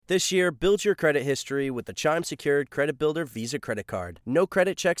This year, build your credit history with the Chime Secured Credit Builder Visa Credit Card. No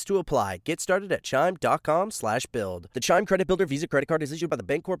credit checks to apply. Get started at chime.com/build. The Chime Credit Builder Visa Credit Card is issued by the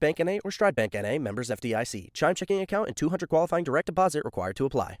Bancorp Bank N.A. or Stride Bank N.A. members FDIC. Chime checking account and 200 qualifying direct deposit required to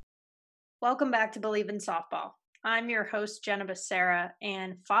apply. Welcome back to Believe in Softball. I'm your host, Jenna Becerra,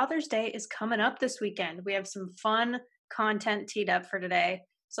 and Father's Day is coming up this weekend. We have some fun content teed up for today,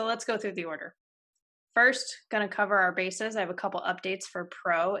 so let's go through the order. First, going to cover our bases. I have a couple updates for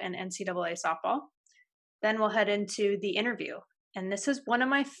pro and NCAA softball. Then we'll head into the interview. And this is one of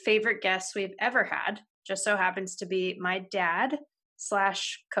my favorite guests we've ever had. Just so happens to be my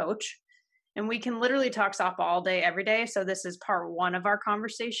dad/coach. And we can literally talk softball all day, every day. So this is part one of our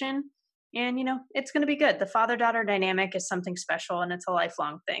conversation. And, it's going to be good. The father-daughter dynamic is something special, and it's a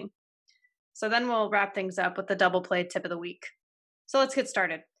lifelong thing. So then we'll wrap things up with the double play tip of the week. So let's get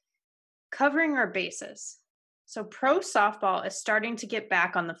started. Covering our bases. So pro softball is starting to get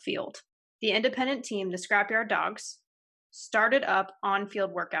back on the field. The independent team, the Scrapyard Dogs, started up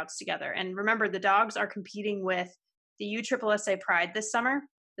on-field workouts together. And remember, the Dogs are competing with the USSSA Pride this summer.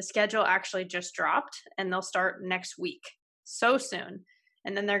 The schedule actually just dropped, and they'll start next week. So soon.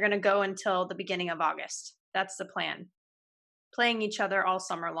 And then they're going to go until the beginning of August. That's the plan. Playing each other all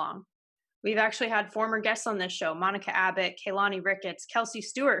summer long. We've actually had former guests on this show, Monica Abbott, Kaylani Ricketts, Kelsey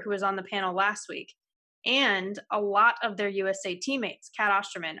Stewart, who was on the panel last week, and a lot of their USA teammates, Kat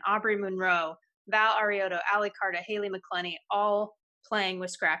Osterman, Aubrey Monroe, Val Ariotto, Ali Carta, Haley McClenny, all playing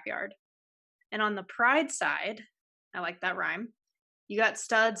with Scrapyard. And on the Pride side, I like that rhyme, you got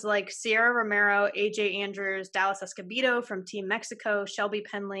studs like Sierra Romero, AJ Andrews, Dallas Escobedo from Team Mexico, Shelby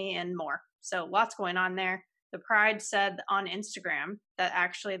Penley, and more. So lots going on there. The Pride said on Instagram that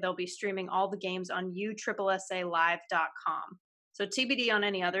actually they'll be streaming all the games on USSSAlive.com. So TBD on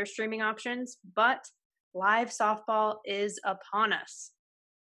any other streaming options, but live softball is upon us.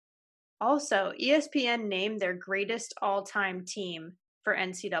 Also, ESPN named their greatest all-time team for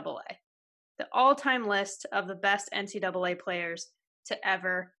NCAA. The all-time list of the best NCAA players to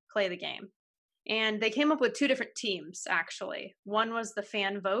ever play the game. And they came up with two different teams, actually. One was the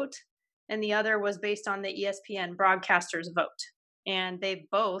fan vote, and the other was based on the ESPN broadcasters vote. And they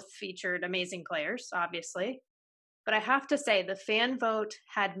both featured amazing players, obviously. But I have to say, the fan vote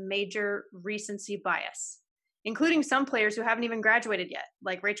had major recency bias, including some players who haven't even graduated yet,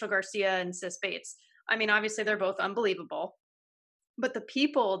 like Rachel Garcia and Sis Bates. I mean, obviously, they're both unbelievable. But the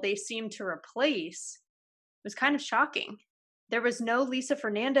people they seemed to replace was kind of shocking. There was no Lisa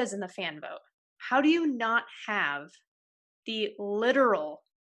Fernandez in the fan vote. How do you not have the literal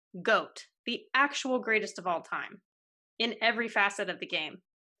GOAT, the actual greatest of all time, in every facet of the game?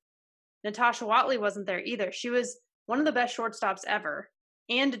 Natasha Watley wasn't there either. She was one of the best shortstops ever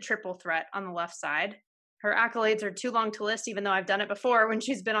and a triple threat on the left side. Her accolades are too long to list, even though I've done it before when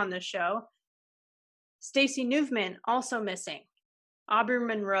she's been on this show. Stacey Newman also missing. Aubrey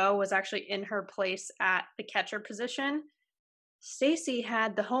Monroe was actually in her place at the catcher position. Stacey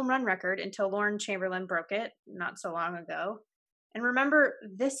had the home run record until Lauren Chamberlain broke it not so long ago. And remember,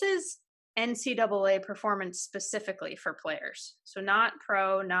 this is NCAA performance specifically for players. So not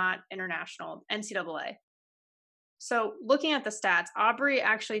pro, not international, NCAA. So looking at the stats, Aubrey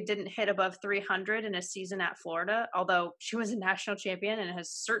actually didn't hit above 300 in a season at Florida, although she was a national champion and has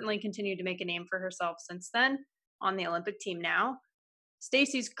certainly continued to make a name for herself since then on the Olympic team now.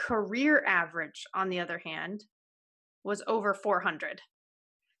 Stacey's career average, on the other hand, was over 400.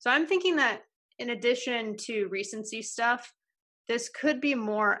 So I'm thinking that in addition to recency stuff, this could be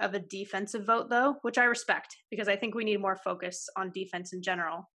more of a defensive vote, though, which I respect because I think we need more focus on defense in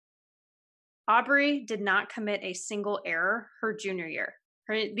general. Aubrey did not commit a single error her junior year.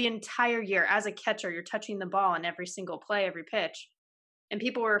 The entire year as a catcher, you're touching the ball in every single play, every pitch, and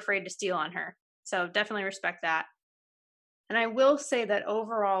people were afraid to steal on her. So definitely respect that. And I will say that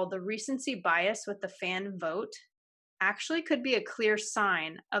overall, the recency bias with the fan vote actually could be a clear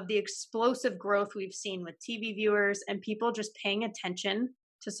sign of the explosive growth we've seen with TV viewers and people just paying attention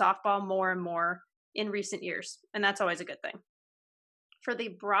to softball more and more in recent years. And that's always a good thing. For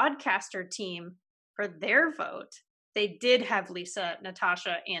the broadcaster team, for their vote, they did have Lisa,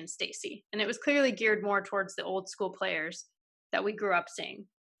 Natasha, and Stacey. And it was clearly geared more towards the old school players that we grew up seeing.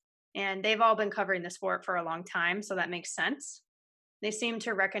 And they've all been covering the sport for a long time, so that makes sense. They seem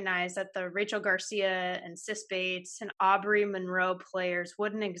to recognize that the Rachel Garcia and Sis Bates and Aubrey Monroe players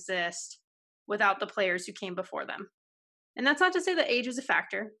wouldn't exist without the players who came before them. And that's not to say that age is a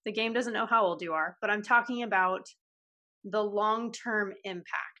factor. The game doesn't know how old you are, but I'm talking about the long-term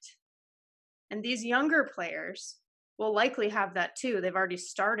impact. And these younger players will likely have that too. They've already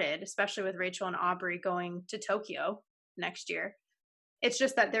started, especially with Rachel and Aubrey going to Tokyo next year. It's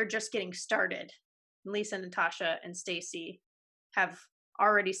just that they're just getting started. Lisa, Natasha, and Stacy have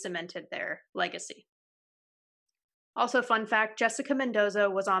already cemented their legacy. Also, fun fact, Jessica Mendoza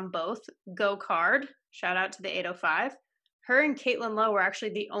was on both. Go Card, shout out to the 805. Her and Caitlin Lowe were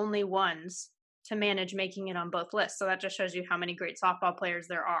actually the only ones to manage making it on both lists. So that just shows you how many great softball players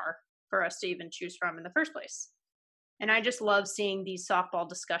there are for us to even choose from in the first place. And I just love seeing these softball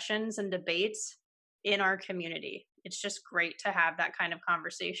discussions and debates in our community. It's just great to have that kind of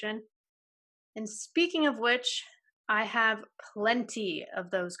conversation. And speaking of which, I have plenty of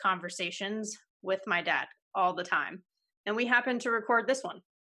those conversations with my dad all the time. And we happen to record this one.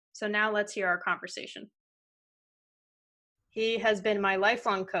 So now let's hear our conversation. He has been my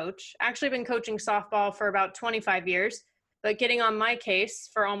lifelong coach, actually been coaching softball for about 25 years, but getting on my case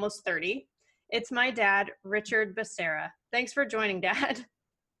for almost 30. It's my dad, Richard Becerra. Thanks for joining, Dad.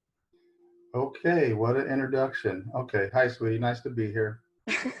 Okay, what an introduction. Okay, hi, sweetie. Nice to be here.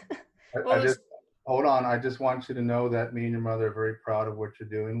 Well, I just hold on. I just want you to know that me and your mother are very proud of what you're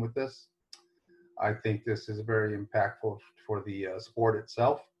doing with this. I think this is very impactful for the sport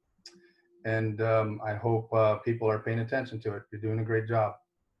itself, and I hope people are paying attention to it. You're doing a great job.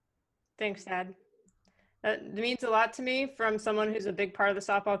 Thanks, Dad. That means a lot to me from someone who's a big part of the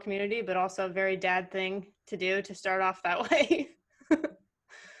softball community, but also a very dad thing to do to start off that way.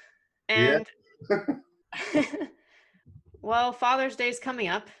 And yeah. Well, Father's Day is coming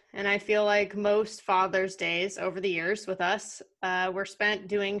up, and I feel like most Father's Days over the years with us were spent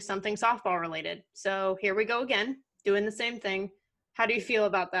doing something softball related. So here we go again, doing the same thing. How do you feel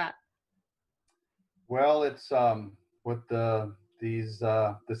about that? Well, it's with the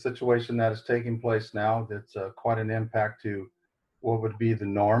situation that is taking place now. That's quite an impact to what would be the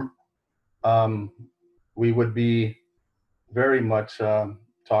norm. We would be very much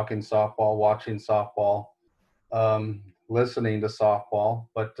talking softball, watching softball, listening to softball,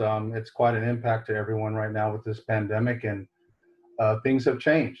 but it's quite an impact to everyone right now with this pandemic, and things have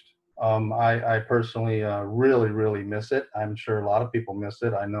changed. I personally really miss it. I'm sure a lot of people miss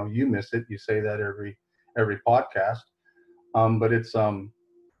it. I know you miss it. You say that every podcast. But it's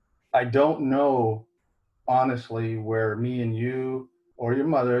I don't know honestly where me and you or your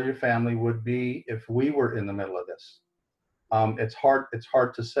mother or your family would be if we were in the middle of this. It's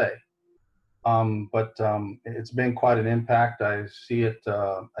hard to say. But it's been quite an impact. I see it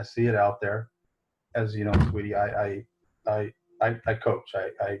out there. As you know, sweetie, I coach.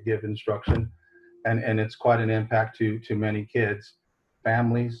 I give instruction, and it's quite an impact to many kids,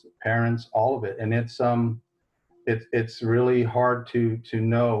 families, parents, all of it. And it's really hard to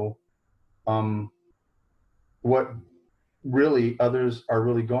know what really others are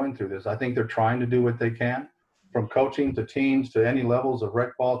really going through this. I think they're trying to do what they can, from coaching to teams to any levels of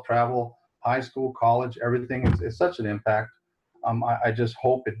rec ball, travel, high school, college, everything. It's such an impact. I just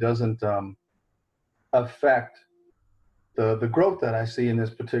hope it doesn't affect the growth that I see in this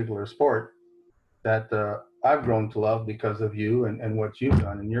particular sport that I've grown to love because of you and what you've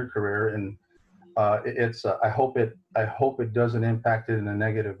done in your career. And I hope it doesn't impact it in a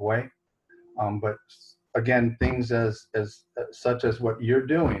negative way. But again, things as such as what you're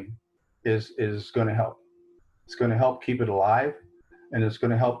doing is going to help. It's going to help keep it alive, and it's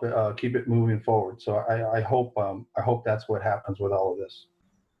going to help keep it moving forward. So I hope that's what happens with all of this.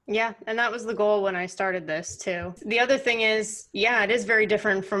 Yeah, and that was the goal when I started this too. The other thing is, yeah, it is very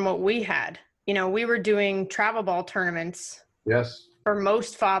different from what we had. You know, we were doing travel ball tournaments. Yes. For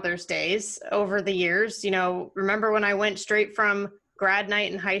most Father's Days over the years. You know, remember when I went straight from grad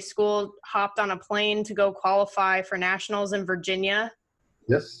night in high school, hopped on a plane to go qualify for nationals in Virginia?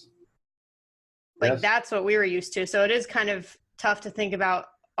 Yes. Like that's what we were used to. So it is kind of tough to think about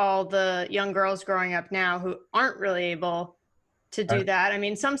all the young girls growing up now who aren't really able to do that. I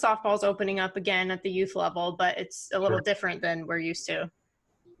mean, some softball's opening up again at the youth level, but it's a little different than we're used to.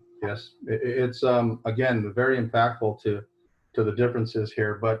 Yes. It's, again, very impactful to the differences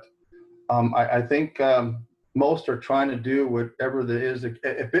here. But I think most are trying to do whatever there is. If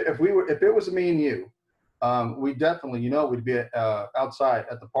it was me and you, we definitely, we'd be outside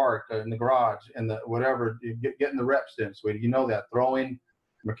at the park, in the garage, in the whatever, getting the reps in. So that throwing,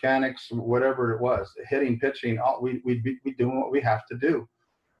 mechanics, whatever it was, hitting, pitching, we'd be doing what we have to do.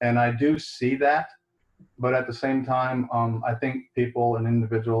 And I do see that, but at the same time, I think people and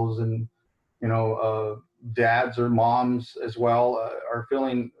individuals and dads or moms as well are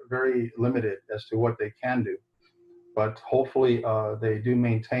feeling very limited as to what they can do. But hopefully they do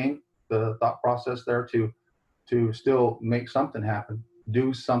maintain the thought process there to still make something happen.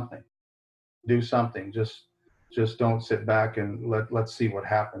 Do something. Just don't sit back and let's see what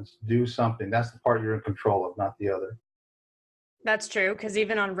happens. Do something. That's the part you're in control of, not the other. That's true, because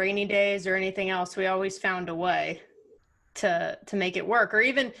even on rainy days or anything else, we always found a way to make it work. Or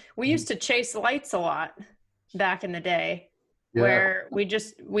even we used to chase lights a lot back in the day, Yeah, where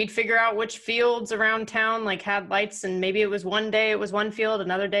we'd figure out which fields around town like had lights, and maybe it was one day it was one field,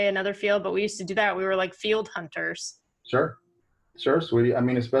 another day another field, but we used to do that. We were like field hunters. sure. Sure, sweetie. I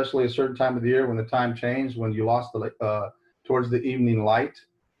mean, especially a certain time of the year when the time changed, when you lost the towards the evening light.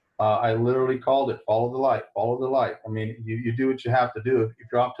 I literally called it follow the light, follow the light. I mean, you do what you have to do. If you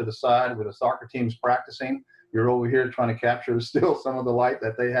drop to the side where the soccer team's practicing, you're over here trying to capture still some of the light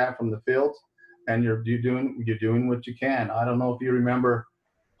that they have from the fields, and you're doing what you can. I don't know if you remember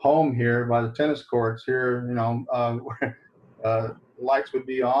home here by the tennis courts here, lights would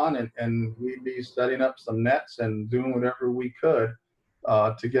be on, and we'd be setting up some nets and doing whatever we could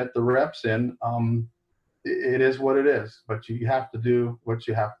to get the reps in. It is what it is, but you have to do what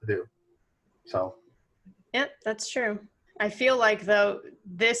you have to do. So, Yep, that's true. I feel like though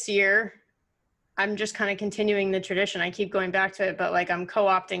this year I'm just kind of continuing the tradition. I keep going back to it, but like I'm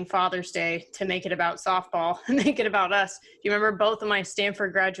co-opting Father's Day to make it about softball and make it about us. Do you remember both of my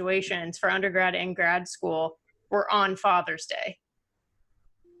Stanford graduations for undergrad and grad school were on Father's Day?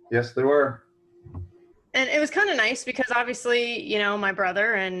 yes, they were. And it was kind of nice because obviously, my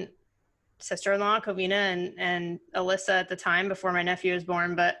brother and sister-in-law, Covina and Alyssa at the time before my nephew was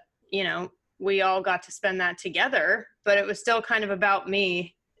born, but we all got to spend that together, but it was still kind of about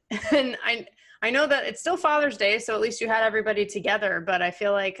me. And I know that it's still Father's Day, so at least you had everybody together, but I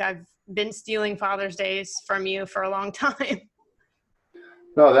feel like I've been stealing Father's Days from you for a long time.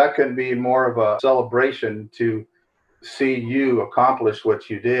 No, that could be more of a celebration to see you accomplish what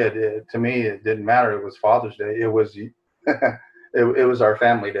you did. To me, it didn't matter. It was Father's Day. It was it was our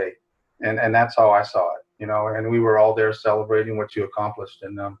family day, and that's how I saw it. And we were all there celebrating what you accomplished,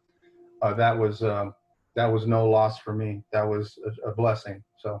 and that was no loss for me. That was a blessing.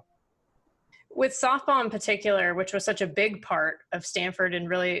 So. With softball in particular, which was such a big part of Stanford and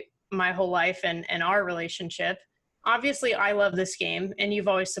really my whole life and our relationship, obviously I love this game and you've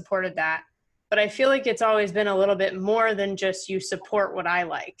always supported that. But I feel like it's always been a little bit more than just you support what I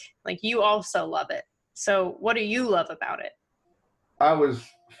like. Like you also love it. So what do you love about it? I was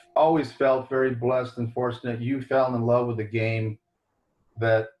always felt very blessed and fortunate. You fell in love with the game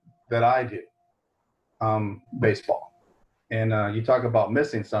that I do, baseball. And you talk about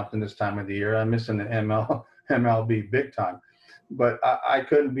missing something this time of the year. I'm missing the MLB big time. But I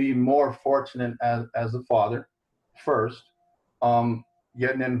couldn't be more fortunate as a father, first,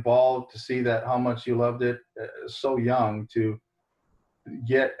 getting involved to see that how much you loved it so young, to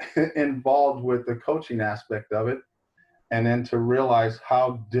get involved with the coaching aspect of it, and then to realize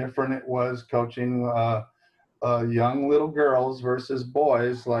how different it was coaching young little girls versus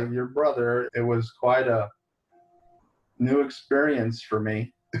boys like your brother. It was quite a new experience for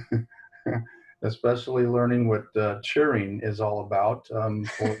me, especially learning what cheering is all about.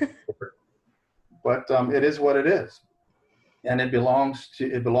 But it is what it is, and it belonged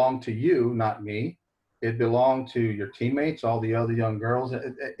to you, not me. It belonged to your teammates, all the other young girls.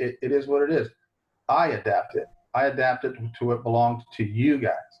 It is what it is. I adapted to what belonged to you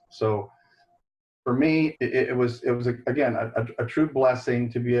guys. So for me, it was again a true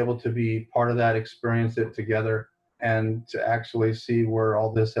blessing to be able to be part of that, experience it together, and to actually see where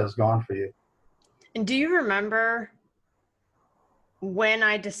all this has gone for you. And do you remember when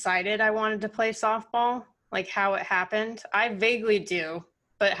I decided I wanted to play softball? Like how it happened? I vaguely do,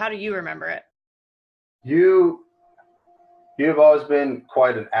 but how do you remember it? You've always been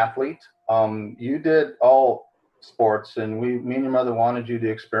quite an athlete. You did all sports, and me and your mother wanted you to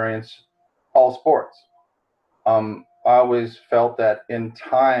experience all sports. I always felt that in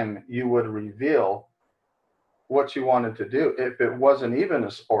time you would reveal what you wanted to do, if it wasn't even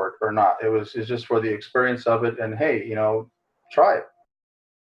a sport or not. It's just for the experience of it, and hey, try it,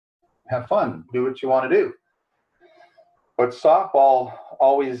 have fun, do what you want to do. But softball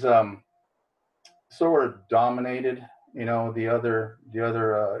always sort of dominated, the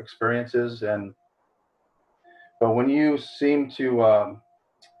other experiences. But when you seem to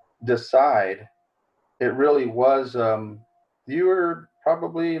decide, it really was, you were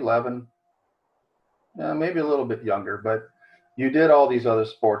probably 11, maybe a little bit younger, but you did all these other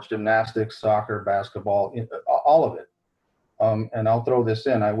sports: gymnastics, soccer, basketball, all of it. And I'll throw this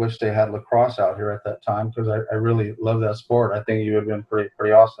in: I wish they had lacrosse out here at that time, because I really love that sport. I think you would have been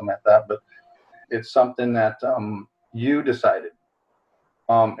pretty awesome at that. But it's something that you decided,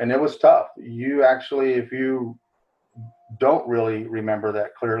 and it was tough. You actually, if you don't really remember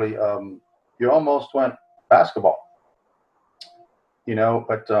that clearly, you almost went basketball.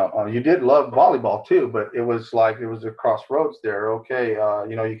 But you did love volleyball too, but it was like it was a crossroads there. Okay,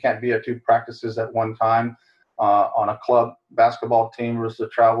 you can't be at two practices at one time on a club basketball team versus a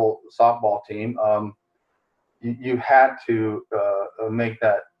travel softball team. You had to make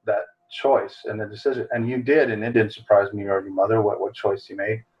that choice and the decision, and you did, and it didn't surprise me or your mother what choice you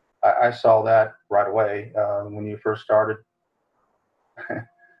made. I saw that right away when you first started.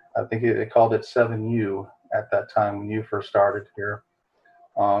 I think they called it 7U at that time when you first started here,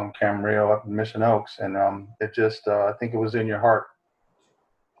 Camarillo up in Mission Oaks, and it just I think it was in your heart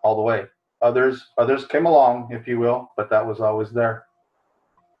all the way. Others came along, if you will, but that was always there.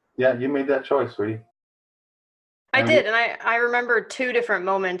 Yeah, you made that choice, sweetie. I did, and I remember two different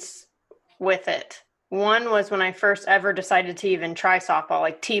moments with it. One was when I first ever decided to even try softball,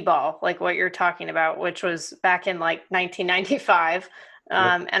 like T-ball, like what you're talking about, which was back in like 1995.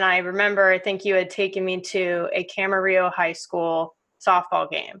 And I remember, I think you had taken me to a Camarillo High School softball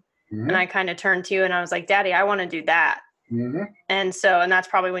game. Mm-hmm. And I kind of turned to you and I was like, Daddy, I want to do that. Mm-hmm. And that's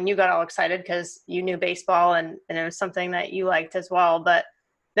probably when you got all excited because you knew baseball and it was something that you liked as well. But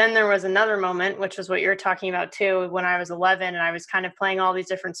then there was another moment, which was what you're talking about too, when I was 11 and I was kind of playing all these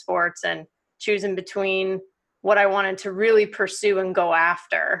different sports and choosing between what I wanted to really pursue and go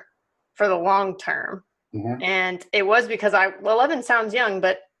after for the long term. Mm-hmm. And it was because 11 sounds young,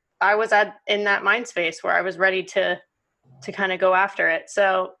 but I was in that mind space where I was ready to kind of go after it.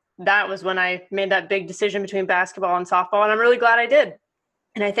 So that was when I made that big decision between basketball and softball. And I'm really glad I did.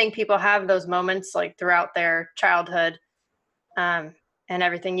 And I think people have those moments like throughout their childhood. And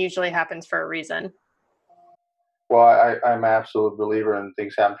everything usually happens for a reason. Well, I'm an absolute believer in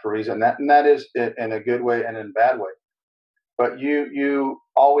things happen for a reason. And that is in a good way and in a bad way. But you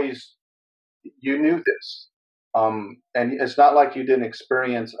always, you knew this. And it's not like you didn't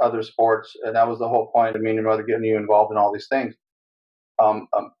experience other sports. And that was the whole point of me and your mother getting you involved in all these things.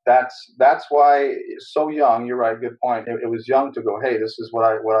 That's why so young, you're right, good point. It was young to go, hey, this is what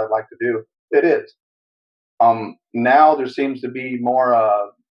I'd like to do. It is. Now there seems to be more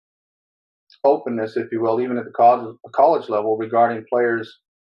openness, if you will, even at the college level regarding players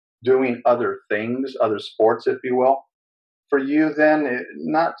doing other things, other sports, if you will. For you then,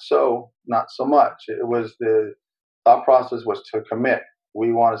 not so much. It was the thought process was to commit.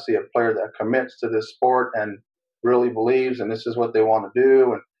 We want to see a player that commits to this sport and really believes, and this is what they want to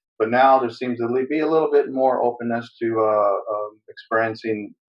do. But now there seems to be a little bit more openness to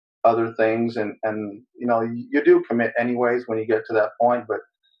experiencing other things, and you do commit anyways when you get to that point. But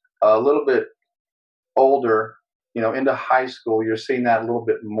a little bit older, into high school, you're seeing that a little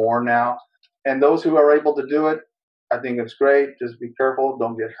bit more now. And those who are able to do it, I think it's great. Just be careful,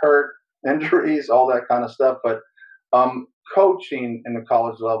 don't get hurt, injuries, all that kind of stuff. But coaching in the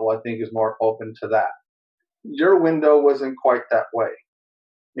college level, I think, is more open to that. Your window wasn't quite that way,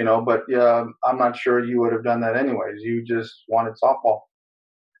 but I'm not sure you would have done that anyways. You just wanted softball.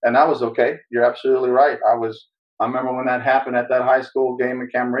 And that was okay. You're absolutely right. I remember when that happened at that high school game in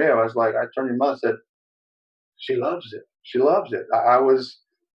Camarillo, I was like, I turned to your mother and said, she loves it. She loves it. I was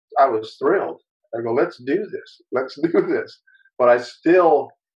thrilled. I go, let's do this. Let's do this. But I still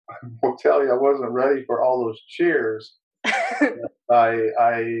will tell you, I wasn't ready for all those cheers.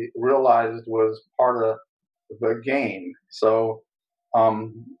 I realized was part of the game. So,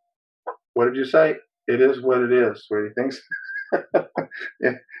 what did you say? It is what it is, sweetie. Things.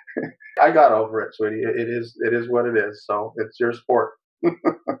 I got over it, sweetie. It is what it is. So it's your sport.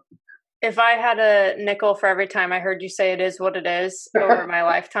 If I had a nickel for every time I heard you say it is what it is over my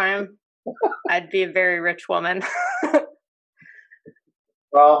lifetime, I'd be a very rich woman.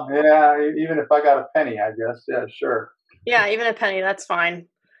 Well, yeah, even if I got a penny, I guess. Yeah, sure. Yeah, even a penny, that's fine.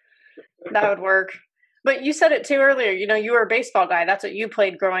 That would work. But you said it too earlier, you were a baseball guy. That's what you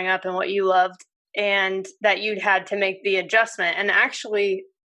played growing up and what you loved, and that you'd had to make the adjustment. And actually,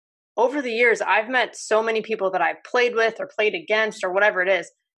 over the years, I've met so many people that I've played with or played against or whatever it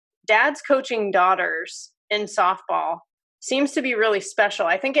is. Dads coaching daughters in softball seems to be really special.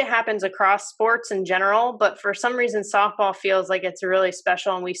 I think it happens across sports in general, but for some reason, softball feels like it's really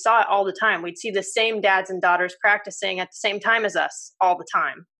special. And we saw it all the time. We'd see the same dads and daughters practicing at the same time as us all the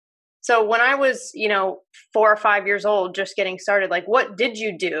time. So when I was, 4 or 5 years old, just getting started, like what did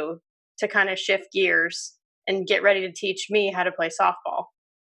you do to kind of shift gears and get ready to teach me how to play softball?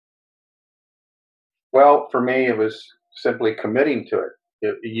 Well, for me, it was simply committing to it.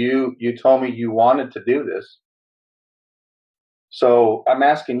 You told me you wanted to do this. So I'm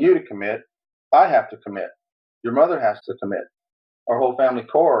asking you to commit. I have to commit. Your mother has to commit. Our whole family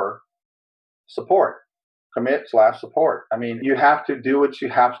core support, commit/support. I mean, you have to do what you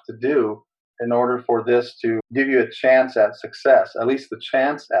have to do in order for this to give you a chance at success, at least the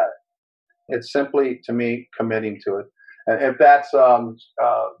chance at it. It's simply, to me, committing to it. And if that's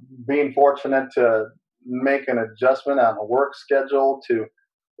being fortunate to make an adjustment on a work schedule to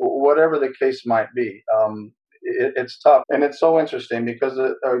whatever the case might be, it's tough. And it's so interesting because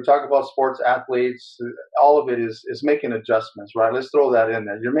we talk about sports athletes, all of it is making adjustments, right? Let's throw that in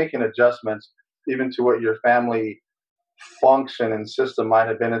there. You're making adjustments even to what your family function and system might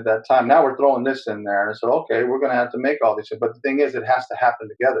have been at that time. Now we're throwing this in there. And so, okay, we're going to have to make all these things. But the thing is, it has to happen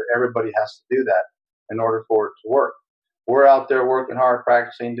together. Everybody has to do that in order for it to work. We're out there working hard,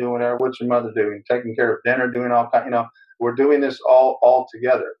 practicing, doing whatever. What's your mother doing? Taking care of dinner, doing all kind. We're doing this all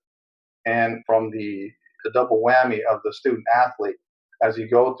together. And from the double whammy of the student athlete, as you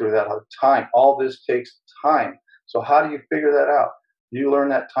go through that time, all this takes time. So how do you figure that out? You learn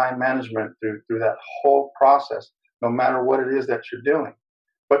that time management through that whole process, no matter what it is that you're doing.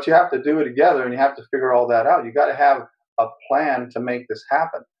 But you have to do it together, and you have to figure all that out. You got to have a plan to make this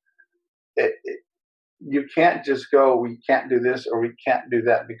happen. You can't just go, we can't do this or we can't do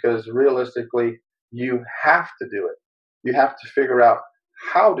that, because realistically, you have to do it. You have to figure out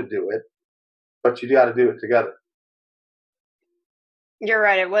how to do it, but you got to do it together. You're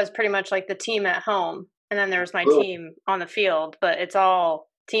right. It was pretty much like the team at home, and then there was my team on the field, but it's all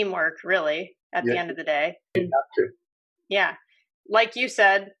teamwork, really, at the end of the day. You have to. Yeah. Like you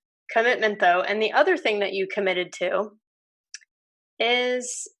said, commitment, though. And the other thing that you committed to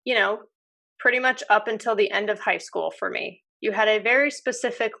is, pretty much up until the end of high school for me, you had a very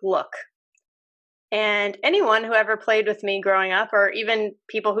specific look. And anyone who ever played with me growing up, or even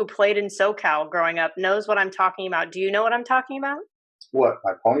people who played in SoCal growing up, knows what I'm talking about. Do you know what I'm talking about? What,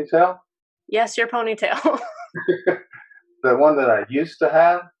 my ponytail? Yes, your ponytail. The one that I used to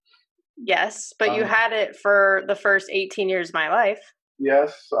have? Yes, but you had it for the first 18 years of my life.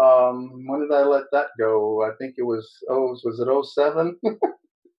 Yes. When did I let that go? I think it was it 07?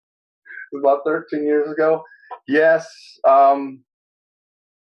 About 13 years ago. Yes.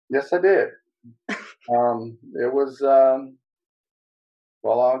 Yes, I did. It was,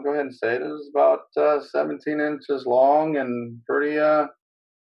 well, I'll go ahead and say it. It was about 17 inches long and pretty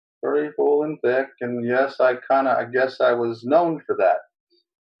full and thick. And yes, I guess I was known for that.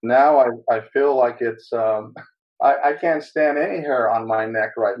 Now I feel like it's, I can't stand any hair on my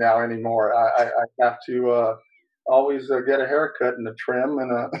neck right now anymore. I have to always get a haircut and a trim,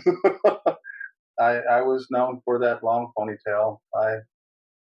 and I was known for that long ponytail. I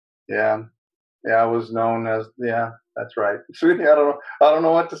was known as, that's right. I don't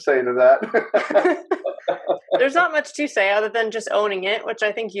know what to say to that. There's not much to say other than just owning it, which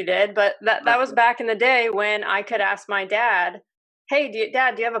I think you did. But that was back in the day when I could ask my dad, hey,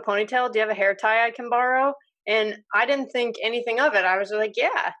 Dad, do you have a ponytail? Do you have a hair tie I can borrow? And I didn't think anything of it. I was like,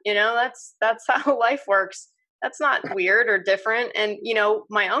 yeah, that's how life works. That's not weird or different. And,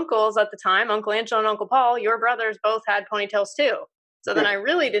 my uncles at the time, Uncle Angelo and Uncle Paul, your brothers both had ponytails too. So then I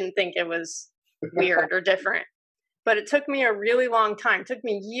really didn't think it was weird or different. But it took me a really long time. It took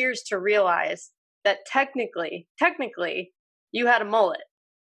me years to realize that technically, you had a mullet.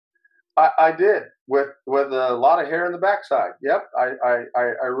 I did, with a lot of hair in the backside. Yep,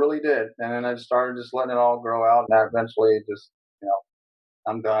 I really did. And then I started just letting it all grow out. And I eventually just,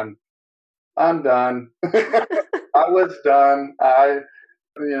 I'm done. I was done.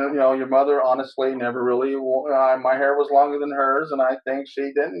 Your mother honestly never really, my hair was longer than hers, and I think she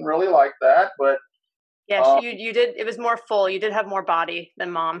didn't really like that. But yeah, you did. It was more full. You did have more body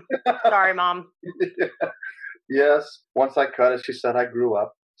than Mom. Sorry, Mom. Yes. Once I cut it, she said I grew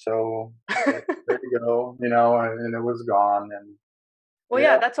up. So there you go. And it was gone. And well,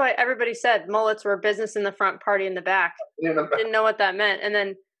 yeah, that's why everybody said mullets were business in the front, party in the back. Didn't know what that meant, and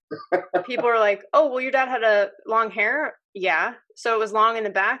then people were like, "Oh, well, your dad had a long hair." Yeah. So it was long in the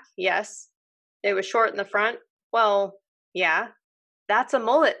back? Yes. It was short in the front? Well, yeah. That's a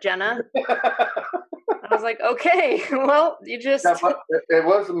mullet, Jenna. I was like, okay, well, you just... Yeah, but it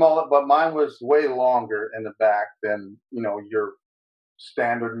was a mullet, but mine was way longer in the back than, your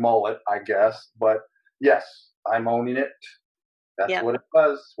standard mullet, I guess. But yes, I'm owning it. That's what it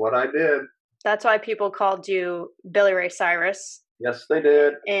was, what I did. That's why people called you Billy Ray Cyrus. Yes, they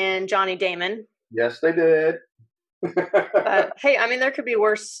did. And Johnny Damon. Yes, they did. But hey, I mean, there could be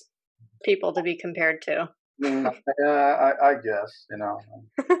worse people to be compared to. Yeah, I guess,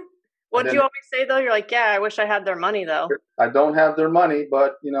 What do you always say, though? You're like, yeah, I wish I had their money, though. I don't have their money,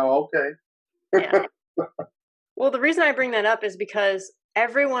 but, okay. Yeah. Well, the reason I bring that up is because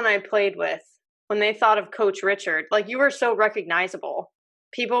everyone I played with, when they thought of Coach Richard, like, you were so recognizable.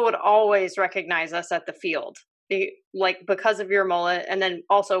 People would always recognize us at the field like because of your mullet, and then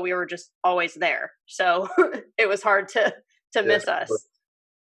also we were just always there, so it was hard to miss us.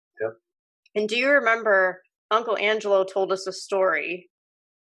 Yep. And do you remember Uncle Angelo told us a story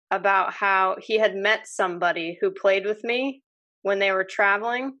about how he had met somebody who played with me when they were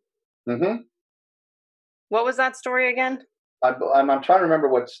traveling? Mm-hmm. What was that story again? I'm trying to remember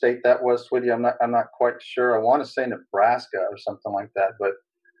what state that was, sweetie. I'm not quite sure. I want to say Nebraska or something like that, but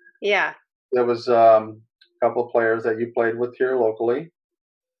yeah, there was a couple of players that you played with here locally.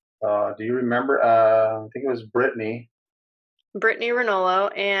 Do you remember? I think it was Brittany Renolo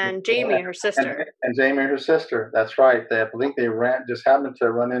and Jamie, her sister. And Jamie, her sister. That's right. I think they just happened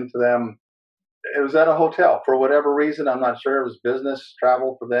to run into them. It was at a hotel for whatever reason. I'm not sure. It was business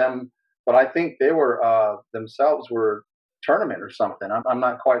travel for them, but I think they were themselves were tournament or something. I'm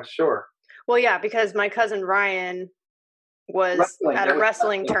not quite sure. Well, yeah, because my cousin Ryan was at a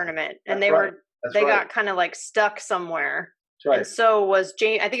wrestling tournament, and they got kind of like stuck somewhere. That's right. And so was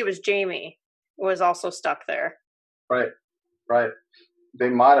Jamie. I think it was Jamie was also stuck there. Right. They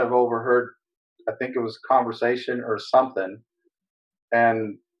might have overheard. I think it was conversation or something,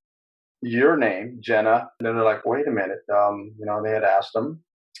 and your name, Jenna. And then they're like, "Wait a minute." They had asked them,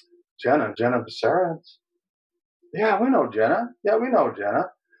 Jenna Becerra. Yeah, we know Jenna. Yeah, we know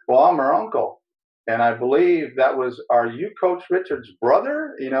Jenna. Well, I'm her uncle. And I believe that was, are you Coach Richard's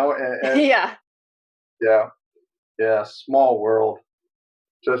brother? Yeah. Yeah. Small world.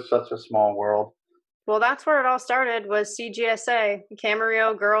 Just such a small world. Well, that's where it all started, was CGSA,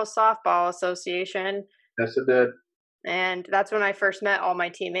 Camarillo Girls Softball Association. Yes, it did. And that's when I first met all my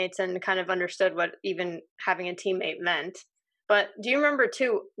teammates and kind of understood what even having a teammate meant. But do you remember,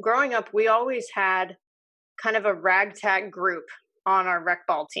 too, growing up, we always had kind of a ragtag group on our rec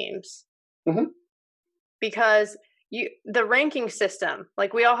ball teams. Mm-hmm. Because the ranking system,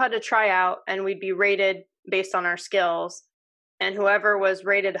 like we all had to try out and we'd be rated based on our skills, and whoever was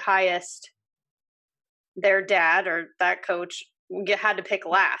rated highest, their dad or that coach had to pick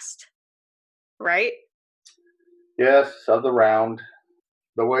last, right? Yes, of the round.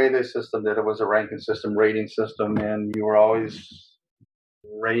 The way the system did it was a ranking system, rating system, and you were always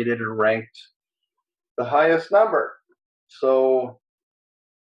rated or ranked the highest number. So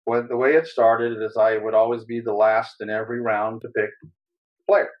the way it started is I would always be the last in every round to pick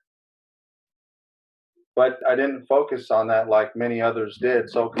a player. But I didn't focus on that like many others did,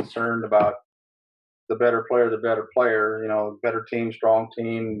 so concerned about the better player, better team, strong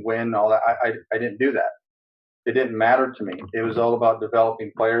team, win, all that. I didn't do that. It didn't matter to me. It was all about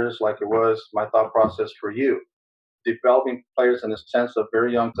developing players, like it was my thought process for you. Developing players in the sense of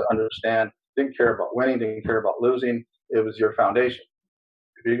very young to understand, didn't care about winning, didn't care about losing. It was your foundation.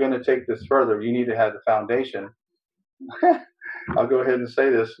 If you're going to take this further, you need to have the foundation. I'll go ahead and say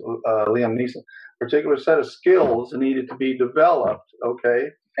this, Liam Neeson, particular set of skills needed to be developed, okay?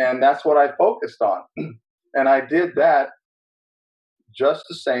 And that's what I focused on. And I did that just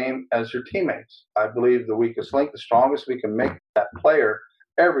the same as your teammates. I believe the weakest link, the strongest we can make that player,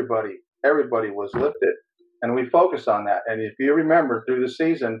 everybody was lifted. And we focused on that. And if you remember through the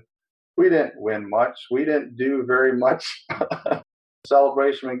season, we didn't win much. We didn't do very much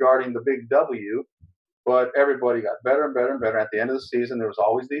celebration regarding the big W, but everybody got better and better and better. At the end of the season, there was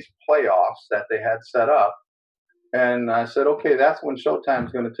always these playoffs that they had set up. And I said, okay, that's when Showtime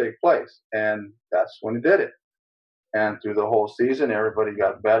is going to take place. And that's when it did it. And through the whole season, everybody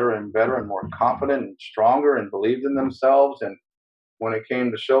got better and better and more confident and stronger and believed in themselves. And when it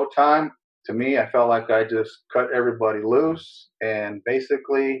came to Showtime, to me, I felt like I just cut everybody loose. And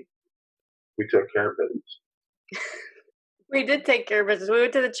basically, we took care of business. We did take care of business. We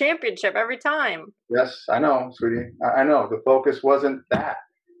went to the championship every time. Yes, I know, sweetie. I know. The focus wasn't that.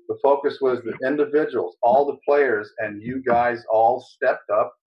 The focus was the individuals, all the players, and you guys all stepped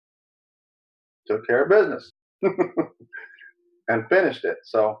up, took care of business, and finished it.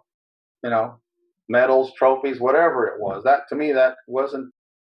 So, medals, trophies, whatever it was. That to me, that wasn't.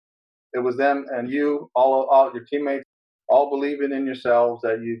 It was them and you, all your teammates, all believing in yourselves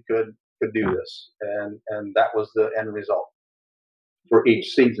that you could do this, and that was the end result for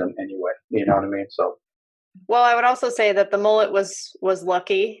each season, anyway. You know what I mean? So. Well, I would also say that the mullet was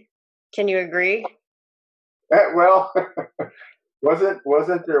lucky. Can you agree? Well,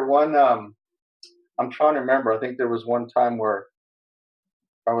 wasn't there one? I'm trying to remember. I think there was one time where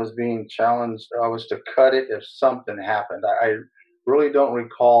I was being challenged. I was to cut it if something happened. I really don't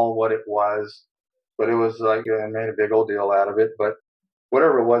recall what it was, but it was like I made a big old deal out of it. But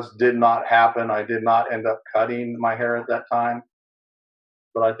whatever it was did not happen. I did not end up cutting my hair at that time.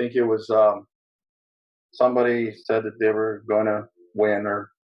 But I think it was somebody said that they were going to win or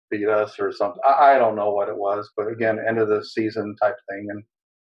beat us or something. I don't know what it was, but again, end of the season type thing. And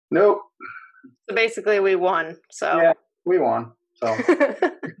nope. So basically we won. So yeah, we won. So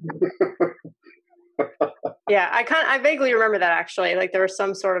yeah, I vaguely remember that actually. Like there was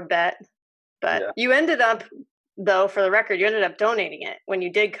some sort of bet, but you ended up, though, for the record, you ended up donating it when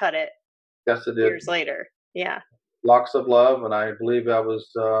you did cut it. Yes, it did. Years later. Yeah. Locks of Love, and I believe that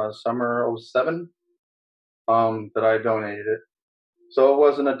was summer '07 that I donated it. So it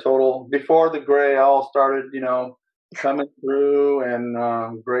wasn't a total, before the gray all started, coming through,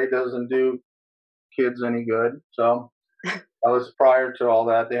 and gray doesn't do kids any good. So that was prior to all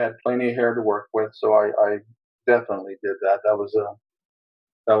that. They had plenty of hair to work with, so I definitely did that.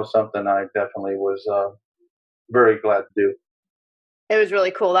 That was something I definitely was very glad to do. It was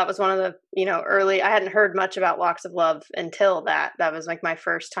really cool. That was one of the, early, I hadn't heard much about Locks of Love until that. That was like my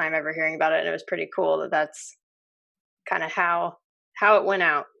first time ever hearing about it. And it was pretty cool that that's kind of how it went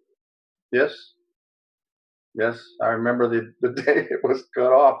out. Yes. I remember the day it was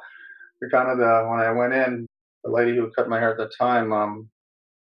cut off. When I went in, the lady who cut my hair at the time,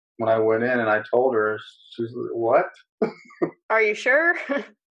 when I went in and I told her, she's like, "What? Are you sure?"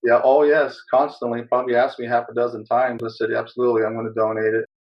 Yeah. Oh, yes. Constantly. Probably asked me half a dozen times. I said, absolutely, I'm going to donate it.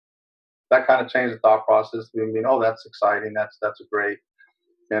 That kind of changed the thought process. I mean, oh, that's exciting. That's great.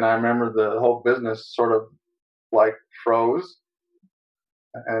 And I remember the whole business sort of like froze.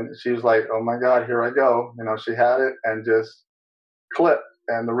 And she was like, "Oh my God, here I go." She had it and just clipped,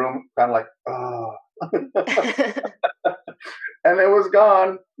 and the room kind of like, oh, and it was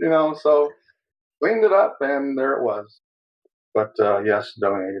gone. So cleaned it up, and there it was. But yes,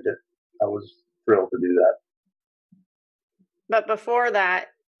 donated it. I was thrilled to do that. But before that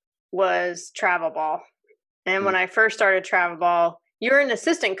was Travel Ball. And when I first started Travel Ball, you were an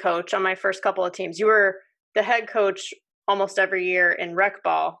assistant coach on my first couple of teams. You were the head coach almost every year in Rec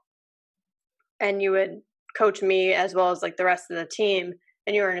Ball. And you would coach me as well as like the rest of the team.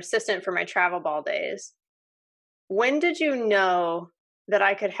 And you were an assistant for my Travel Ball days. When did you know that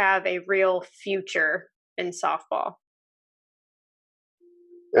I could have a real future in softball?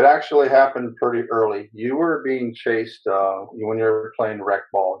 It actually happened pretty early. You were being chased when you were playing Rec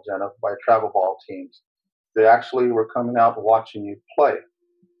Ball, Jenna, by Travel Ball teams. They actually were coming out watching you play.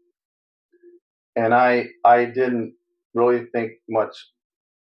 And I didn't really think much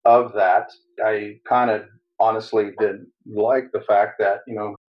of that. I kind of honestly didn't like the fact that,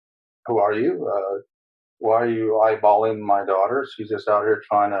 who are you? Why are you eyeballing my daughter? She's just out here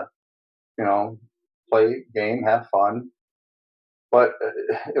trying to, play game, have fun. But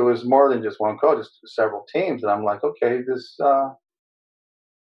it was more than just one coach, it's several teams. And I'm like, okay, this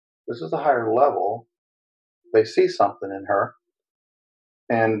is a higher level. They see something in her.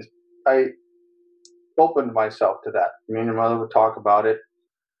 And I opened myself to that. Me and your mother would talk about it.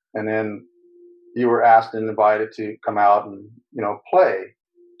 And then you were asked and invited to come out and, play.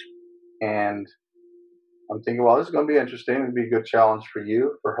 And I'm thinking, well, this is going to be interesting. It'll be a good challenge for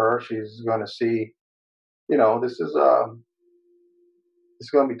you, for her. She's going to see, this is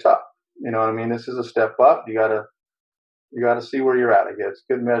going to be tough. You know what I mean? This is a step up. You gotta see where you're at. I guess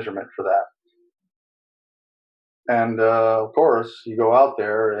good measurement for that. And of course, you go out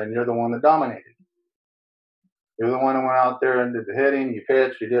there and you're the one that dominated. You're the one who went out there and did the hitting. You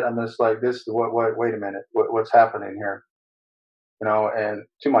pitched. You did. I'm just like, this. What? Wait a minute. What's happening here? And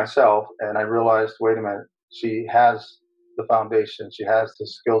to myself, and I realized, wait a minute. She has the foundation. She has the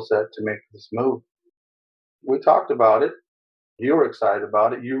skill set to make this move. We talked about it. You were excited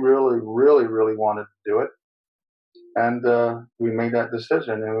about it. You really, really, really wanted to do it. And we made that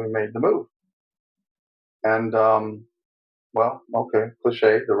decision and we made the move. And, well, okay,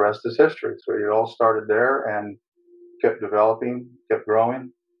 cliche, the rest is history. So it all started there and kept developing, kept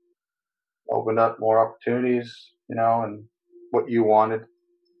growing, opened up more opportunities, and what you wanted,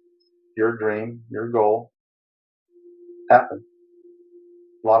 your dream, your goal, happened.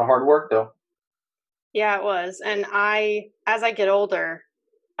 A lot of hard work, though. Yeah, it was. And as I get older,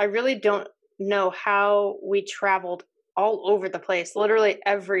 I really don't know how we traveled all over the place, literally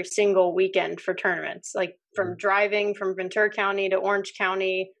every single weekend for tournaments, like from driving from Ventura County to Orange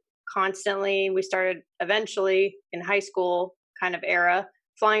County constantly. We started eventually in high school kind of era,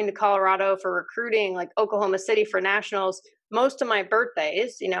 flying to Colorado for recruiting, like Oklahoma City for nationals. Most of my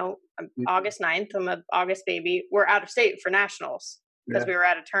birthdays, I'm August 9th, I'm an August baby, we're out of state for nationals because we were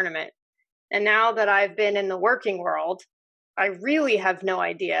at a tournament. And now that I've been in the working world, I really have no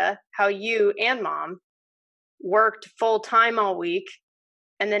idea how you and Mom worked full time all week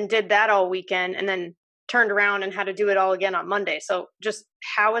and then did that all weekend and then turned around and had to do it all again on Monday. So just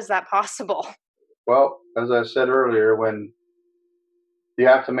how is that possible? Well, as I said earlier, when you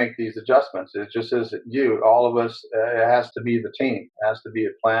have to make these adjustments. It just isn't you. All of us, it has to be the team. It has to be a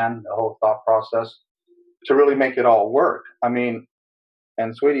plan, the whole thought process to really make it all work. I mean,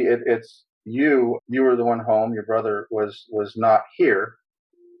 and sweetie, it's you. You were the one home. Your brother was not here.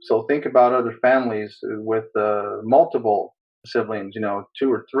 So think about other families with multiple siblings, you know,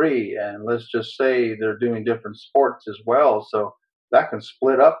 two or three, and let's just say they're doing different sports as well. So that can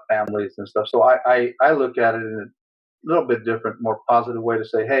split up families and stuff. So I look at it in a little bit different, more positive way to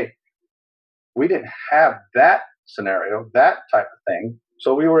say, hey, we didn't have that scenario, that type of thing.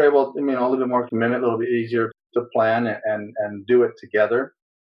 So we were able, you know, a little bit more commitment, a little bit easier to plan and do it together.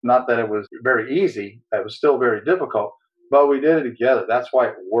 Not that it was very easy; it was still very difficult, but we did it together. That's why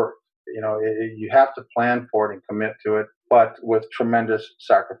it worked. You know, you have to plan for it and commit to it, but with tremendous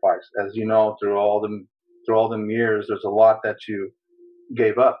sacrifice. As you know, through all them years, there's a lot that you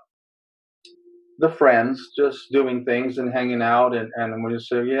gave up. The friends just doing things and hanging out, and when you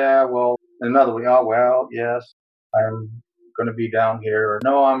say, yeah, well, another way, oh, well, yes, I'm going to be down here, or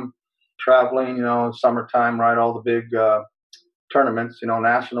no, I'm traveling, you know, summertime, right? All the big tournaments, you know,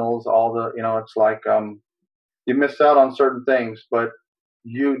 nationals, all the, you know, it's like you miss out on certain things, but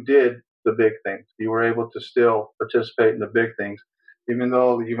you did the big things. You were able to still participate in the big things, even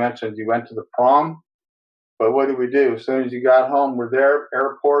though you mentioned you went to the prom. But what did we do? As soon as you got home, we're there,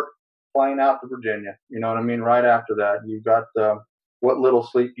 airport, flying out to Virginia. You know what I mean? Right after that, you got what little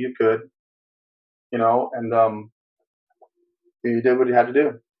sleep you could, you know, and you did what you had to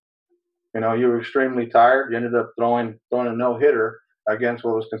do. You know, you were extremely tired. You ended up throwing a no hitter against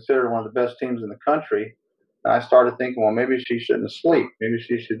what was considered one of the best teams in the country. And I started thinking, well, maybe she shouldn't sleep. Maybe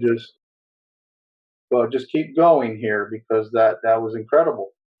she should just keep going here because that was incredible.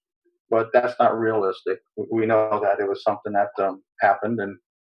 But that's not realistic. We know that it was something that happened, and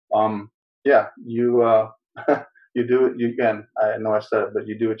yeah, you you do it. You can. I know I said it, but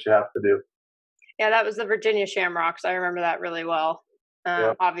you do what you have to do. Yeah, that was the Virginia Shamrocks. I remember that really well,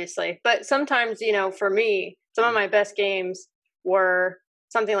 Yep. obviously. But sometimes, you know, for me, some of my best games were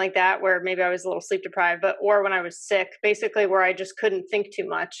something like that, where maybe I was a little sleep deprived, but or when I was sick, basically where I just couldn't think too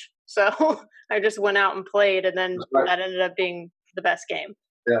much. So I just went out and played, and then That's right. that ended up being the best game.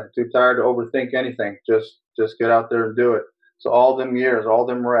 Yeah, too tired to overthink anything. Just get out there and do it. So all them years, all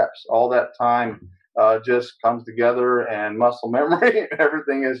them reps, all that time just comes together, and muscle memory.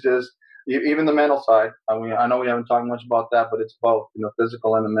 Everything is just even the mental side. I mean, I know we haven't talked much about that, but it's both, you know,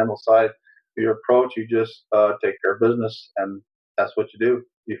 physical and the mental side. Your approach, you just take care of business, and that's what you do.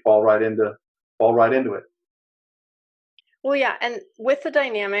 You fall right into it. Well, yeah, and with the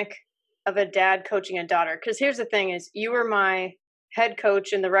dynamic of a dad coaching a daughter, because here's the thing: is you were my head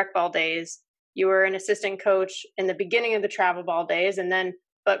coach in the rec ball days. You were an assistant coach in the beginning of the travel ball days, and then,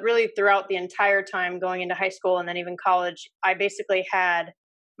 but really throughout the entire time going into high school and then even college, I basically had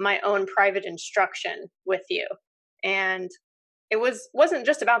my own private instruction with you, and it wasn't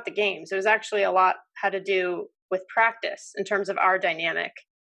just about the games. It was actually a lot had to do with practice in terms of our dynamic.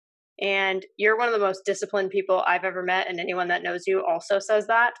 And you're one of the most disciplined people I've ever met, and anyone that knows you also says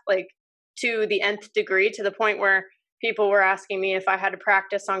that, like to the nth degree, to the point where people were asking me if I had to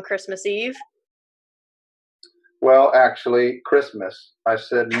practice on Christmas Eve. Well, actually, Christmas. I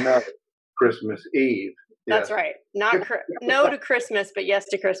said no. Christmas Eve. That's Yes. right. Not no to Christmas, but yes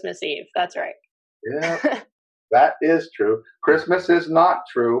to Christmas Eve. That's right. Yeah, that is true. Christmas is not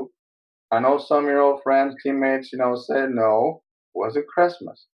true. I know some of your old friends, teammates, you know, said no, wasn't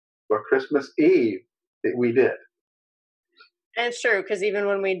Christmas, but Christmas Eve we did. And it's true, because even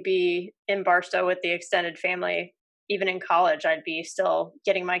when we'd be in Barstow with the extended family, even in college, I'd be still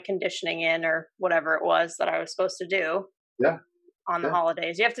getting my conditioning in or whatever it was that I was supposed to do Yeah, on the yeah,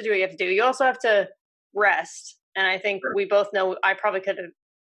 holidays. You have to do what you have to do. You also have to rest. And I think sure, we both know I probably could have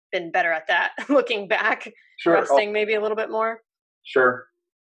been better at that looking back, sure. Oh, resting maybe a little bit more. sure,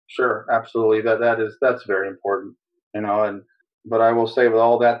 sure, absolutely. That's very important, you know. And but I will say, with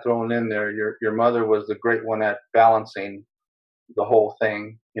all that thrown in there, your mother was the great one at balancing the whole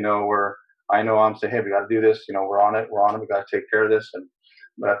thing. You know, where I know I'm saying, hey, we got to do this. You know, we're on it. We got to take care of this. And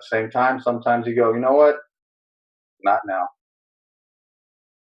but at the same time, sometimes you go, you know what? Not now.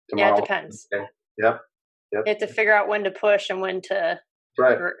 Yeah, it Tomorrow. depends. Okay. Yep. Yep. You have to figure out when to push and when to,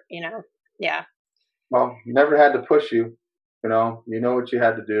 That's right. yeah. Well, never had to push you. You know what you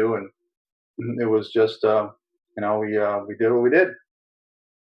had to do, and it was just, we did what we did.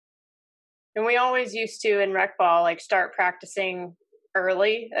 And we always used to in rec ball, like start practicing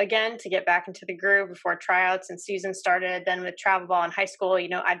early again to get back into the groove before tryouts and season started. Then with travel ball in high school,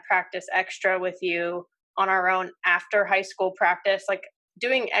 I'd practice extra with you on our own after high school practice. Like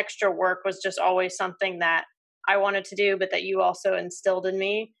doing extra work was just always something that I wanted to do, but that you also instilled in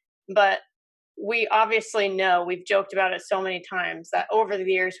me. But we obviously know, we've joked about it so many times, that over the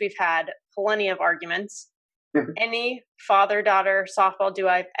years we've had plenty of arguments. Any father-daughter softball duo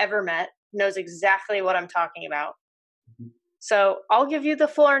I've ever met knows exactly what I'm talking about. So I'll give you the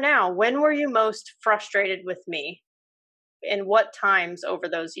floor now. When were you most frustrated with me? And what times over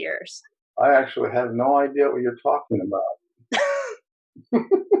those years? I actually have no idea what you're talking about.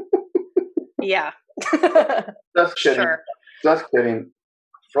 Yeah. Just kidding. Sure. Just kidding.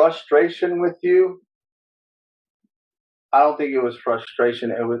 Frustration with you? I don't think it was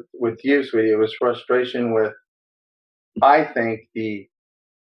frustration. It was with you, sweetie. It was frustration with, I think, the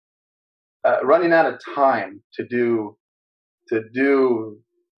running out of time to do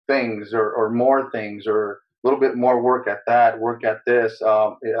things or more things or a little bit more work at that, work at this.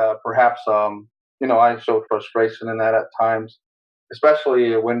 Perhaps I showed frustration in that at times,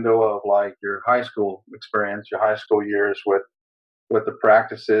 especially a window of like your high school experience, your high school years with the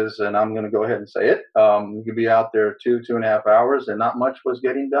practices. And I'm going to go ahead and say it. You could be out there 2.5 hours and not much was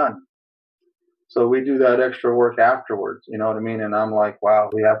getting done. So we do that extra work afterwards, you know what I mean? And I'm like, wow,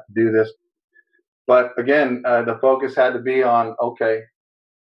 we have to do this. But again, the focus had to be on, okay,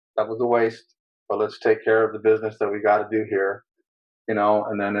 that was a waste, but let's take care of the business that we got to do here,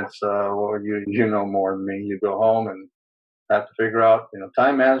 and then it's, well, you know more than me. You go home and have to figure out,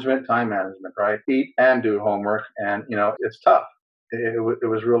 time management, right? Eat and do homework. And, it's tough. It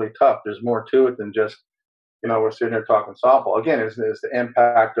was really tough. There's more to it than just, we're sitting here talking softball. Again, it's the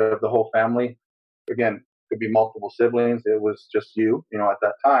impact of the whole family. Again, could be multiple siblings. It was just you, at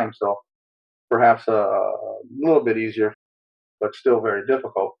that time. So perhaps a little bit easier, but still very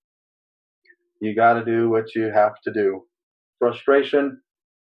difficult. You got to do what you have to do. Frustration,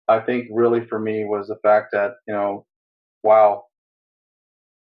 I think, really for me was the fact that, wow,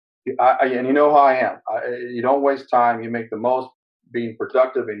 and you know how I am. You don't waste time. You make the most, being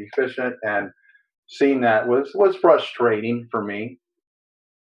productive and efficient. And seeing that was frustrating for me.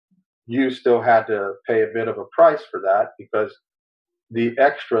 You still had to pay a bit of a price for that because the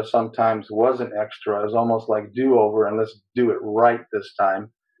extra sometimes wasn't extra. It was almost like do-over, and let's do it right this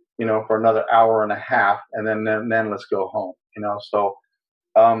time, for another hour and a half, and then let's go home, So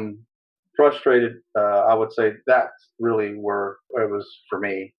frustrated, I would say that's really where it was for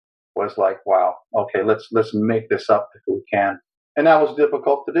me, was like, wow, okay, let's make this up if we can. And that was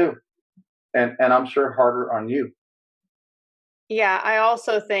difficult to do. And I'm sure harder on you. Yeah, I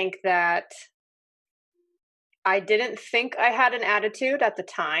also think that I didn't think I had an attitude at the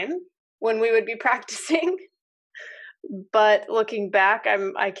time when we would be practicing, but looking back,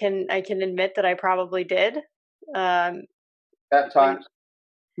 I can admit that I probably did. At times.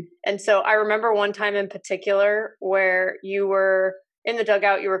 And so I remember one time in particular where you were in the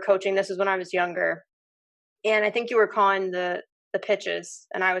dugout, you were coaching. This was when I was younger, and I think you were calling the pitches,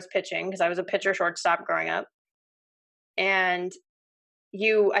 and I was pitching because I was a pitcher shortstop growing up, and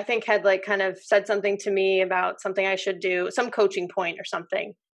you, I think, had like kind of said something to me about something I should do, some coaching point or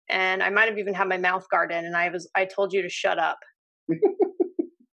something. And I might have even had my mouth guard in, and I told you to shut up.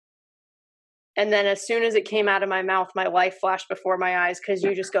 And then as soon as it came out of my mouth, my life flashed before my eyes because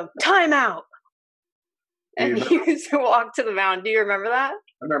you just go, time out. And you just walk to the mound. Do you remember that?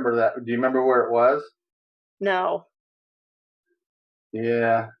 I remember that. Do you remember where it was? No.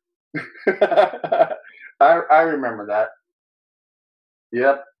 Yeah. I remember that.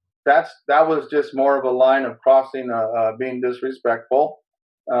 Yep, that was just more of a line of crossing, being disrespectful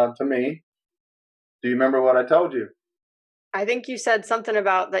to me. Do you remember what I told you? I think you said something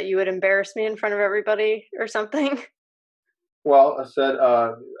about that you would embarrass me in front of everybody or something. Well, I said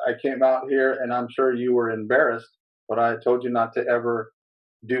I came out here and I'm sure you were embarrassed, but I told you not to ever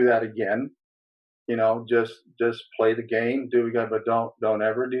do that again. Just play the game, do it again, but don't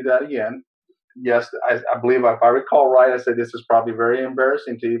ever do that again. Yes, I believe if I recall right, I said this is probably very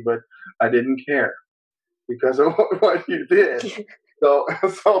embarrassing to you, but I didn't care because of what you did. So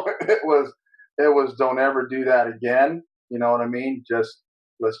it was don't ever do that again. You know what I mean?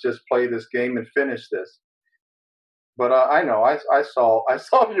 Let's just play this game and finish this. But I know I saw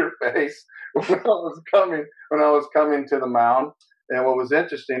your face when I was coming to the mound, and what was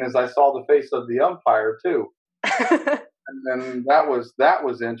interesting is I saw the face of the umpire too. And that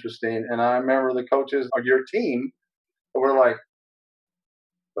was interesting. And I remember the coaches of your team were like,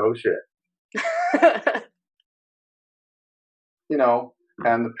 "Oh shit,"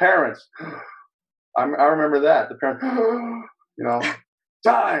 and the parents. I remember that the parents,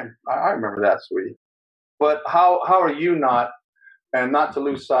 time. I remember that, sweetie. But how are you not to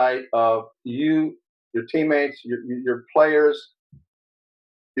lose sight of you, your teammates, your players?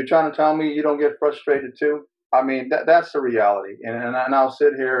 You're trying to tell me you don't get frustrated too? I mean, that's the reality. And I'll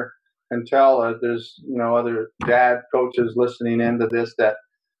sit here and tell there's, other dad coaches listening into this that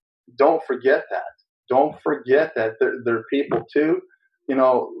don't forget that. Don't forget that they're people too.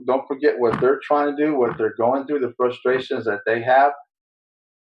 Don't forget what they're trying to do, what they're going through, the frustrations that they have.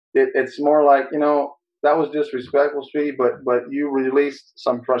 It's more like, that was disrespectful, sweetie, but you released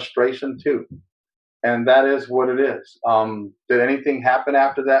some frustration too. And that is what it is. Did anything happen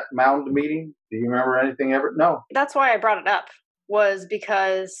after that mound meeting? Do you remember anything ever? No. That's why I brought it up, was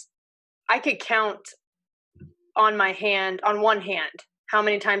because I could count on one hand, how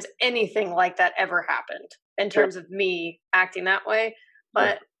many times anything like that ever happened in terms of me acting that way.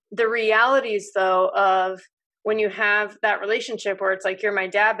 But the realities, though, of when you have that relationship where it's like, you're my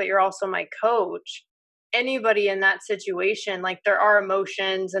dad, but you're also my coach, anybody in that situation, like, there are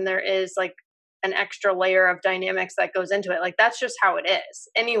emotions and there is like an extra layer of dynamics that goes into it. Like, that's just how it is.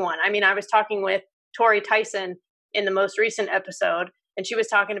 Anyone. I mean, I was talking with Tori Tyson in the most recent episode, and she was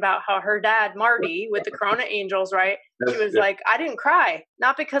talking about how her dad, Marty, with the Corona Angels, right? She was like, I didn't cry,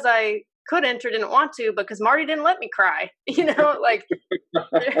 not because I couldn't or didn't want to, because Marty didn't let me cry. Like,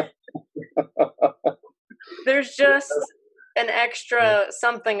 there's just an extra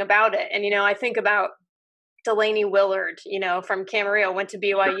something about it. And, I think about Delaney Willard, from Camarillo, went to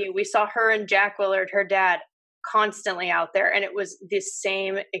BYU. We saw her and Jack Willard, her dad, constantly out there. And it was the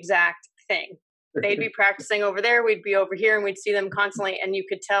same exact thing. They'd be practicing over there, we'd be over here, and we'd see them constantly. And you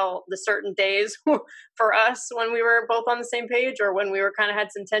could tell the certain days for us when we were both on the same page, or when we were kind of had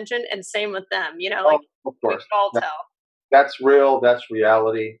some tension, and same with them, like, of course. We could all tell. That's real. That's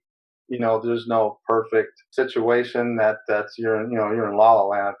reality. There's no perfect situation that's you're in la la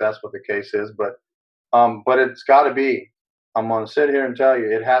land if that's what the case is. But it's got to be. I'm going to sit here and tell you,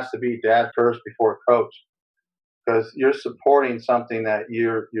 it has to be dad first before coach, because you're supporting something that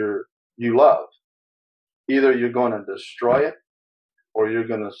you love. Either you're going to destroy it, or you're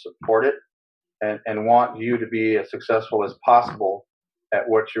going to support it and want you to be as successful as possible at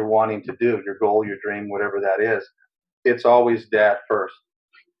what you're wanting to do, your goal, your dream, whatever that is. It's always dad first.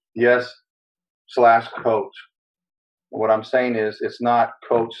 Yes, /coach. What I'm saying is, it's not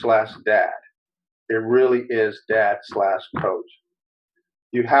coach/dad. It really is dad/coach.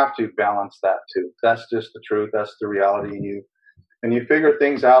 You have to balance that too. That's just the truth. That's the reality. And you figure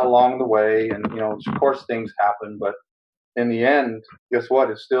things out along the way. And, of course things happen, but in the end, guess what?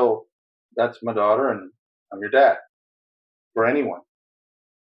 It's still, that's my daughter and I'm your dad. For anyone.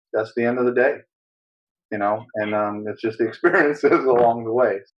 That's the end of the day, and it's just the experiences along the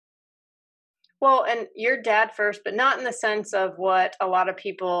way. Well, and you're dad first, but not in the sense of what a lot of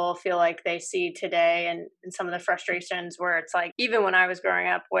people feel like they see today, and some of the frustrations where it's like, even when I was growing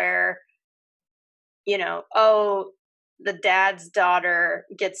up, where, the dad's daughter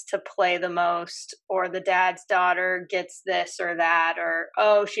gets to play the most, or the dad's daughter gets this or that,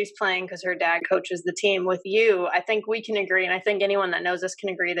 or, she's playing because her dad coaches the team. With you, I think we can agree, and I think anyone that knows us can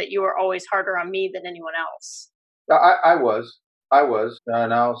agree, that you were always harder on me than anyone else. I was,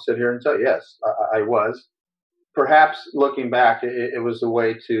 and I'll sit here and tell you, yes, I was. Perhaps looking back, it was a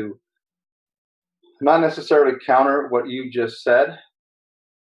way to not necessarily counter what you just said,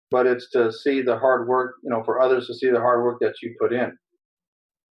 but it's to see the hard work, for others to see the hard work that you put in,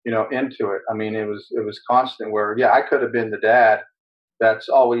 into it. I mean, it was constant where, I could have been the dad that's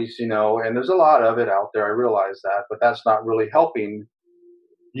always, and there's a lot of it out there. I realize that, but that's not really helping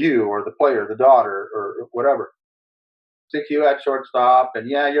you or the player, the daughter, or whatever. Stick you at shortstop, and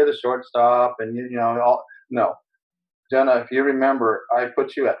you're the shortstop, and no, Jenna, if you remember, I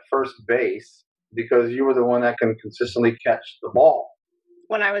put you at first base because you were the one that can consistently catch the ball.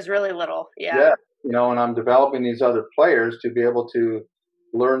 When I was really little, yeah, and I'm developing these other players to be able to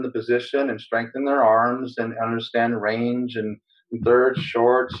learn the position and strengthen their arms and understand range and third,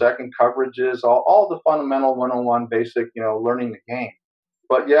 short, second coverages, all the fundamental one-on-one basic, learning the game.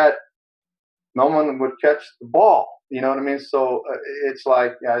 But yet, no one would catch the ball. You know what I mean? So it's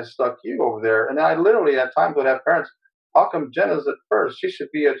like, I stuck you over there. And I literally at times would have parents, how come Jenna's at first? She should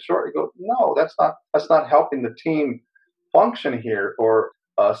be at short. You go, no, that's not helping the team function here or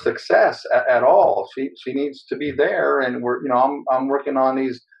success at all. She needs to be there. And I'm working on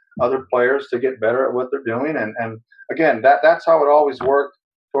these other players to get better at what they're doing. And again, that's how it always worked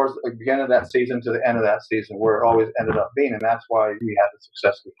towards the beginning of that season to the end of that season, where it always ended up being. And that's why we had the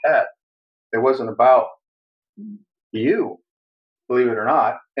success we had. It wasn't about you, believe it or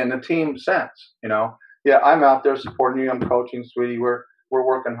not, in the team sense, I'm out there supporting you. I'm coaching, sweetie. We're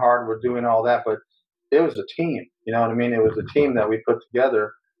working hard. We're doing all that, but it was a team. You know what I mean? It was a team that we put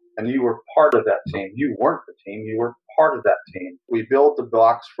together, and you were part of that team. You weren't the team. You were part of that team. We built the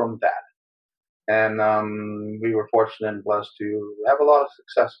blocks from that. And we were fortunate and blessed to have a lot of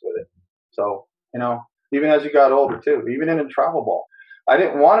success with it. So, even as you got older too, even in travel ball, I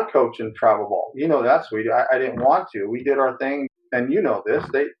didn't want to coach in travel ball. That, sweetie. I didn't want to. We did our thing, and this.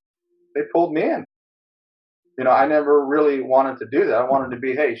 They pulled me in. I never really wanted to do that. I wanted to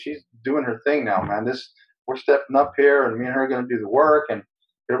be, hey, she's doing her thing now, man. We're stepping up here, and me and her are going to do the work, and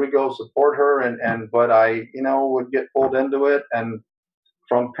here we go, support her. But I, would get pulled into it, and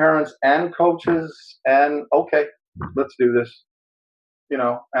from parents and coaches, and okay, let's do this,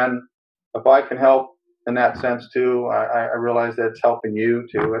 and if I can help in that sense too, I realize that it's helping you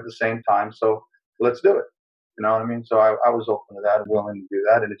too at the same time. So let's do it. You know what I mean? So I was open to that and willing to do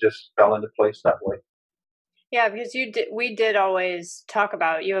that, and it just fell into place that way. Yeah, because we did always talk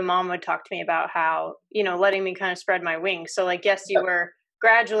about, you and Mom would talk to me about how, letting me kind of spread my wings. So like, yes, you were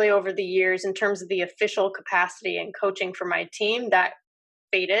gradually over the years in terms of the official capacity and coaching for my team, that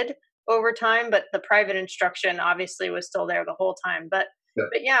faded over time, but the private instruction obviously was still there the whole time. But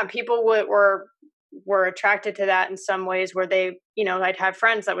yeah, people were attracted to that in some ways where they, I'd have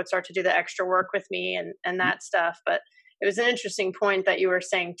friends that would start to do the extra work with me and that stuff. But it was an interesting point that you were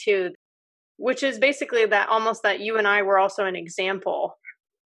saying too, which is basically that almost that you and I were also an example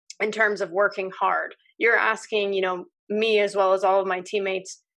in terms of working hard. You're asking, me as well as all of my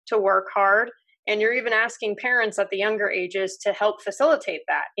teammates to work hard. And you're even asking parents at the younger ages to help facilitate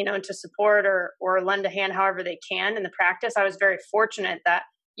that, and to support or lend a hand however they can in the practice. I was very fortunate that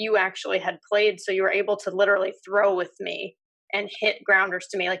you actually had played, so you were able to literally throw with me and hit grounders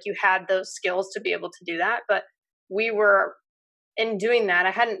to me. Like you had those skills to be able to do that. But we were, in doing that,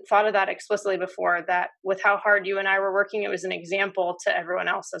 I hadn't thought of that explicitly before, that with how hard you and I were working, it was an example to everyone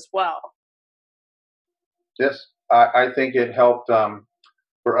else as well. Yes, I think it helped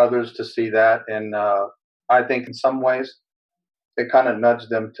for others to see that. And I think in some ways it kind of nudged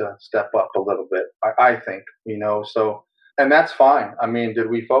them to step up a little bit. I think, so, and that's fine. I mean, did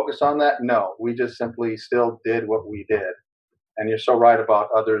we focus on that? No, we just simply still did what we did. And you're so right about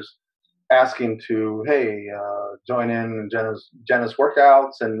others asking to, hey, join in Jenna's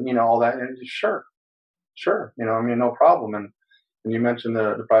workouts and, all that. And sure, no problem. And you mentioned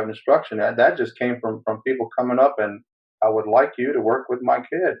the private instruction, that just came from people coming up and, I would like you to work with my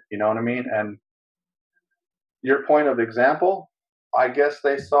kid. You know what I mean? And your point of example, I guess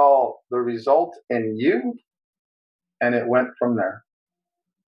they saw the result in you and it went from there.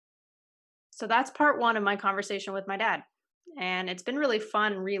 So that's part one of my conversation with my dad. And it's been really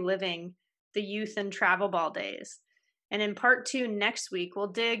fun reliving the youth and travel ball days. And in part two next week,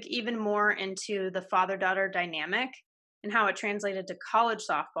 we'll dig even more into the father-daughter dynamic and how it translated to college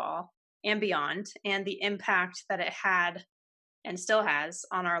softball and beyond, and the impact that it had and still has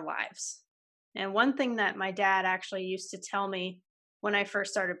on our lives. And one thing that my dad actually used to tell me when I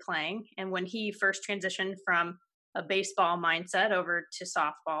first started playing, and when he first transitioned from a baseball mindset over to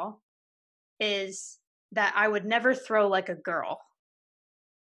softball, is that I would never throw like a girl.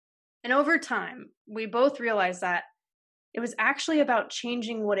 And over time, we both realized that it was actually about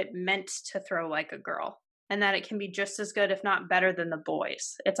changing what it meant to throw like a girl, and that it can be just as good, if not better, than the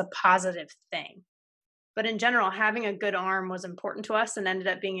boys. It's a positive thing. But in general, having a good arm was important to us and ended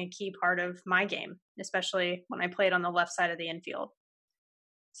up being a key part of my game, especially when I played on the left side of the infield.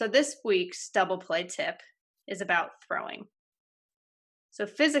 So this week's double play tip is about throwing. So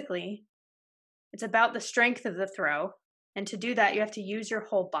physically, it's about the strength of the throw. And to do that, you have to use your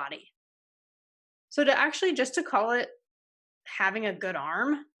whole body. So just to call it having a good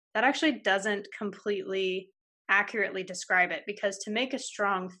arm, that actually doesn't completely accurately describe it, because to make a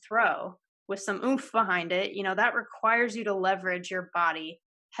strong throw with some oomph behind it, that requires you to leverage your body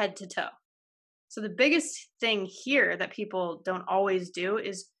head to toe. So the biggest thing here that people don't always do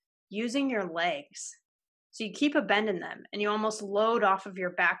is using your legs. So you keep a bend in them and you almost load off of your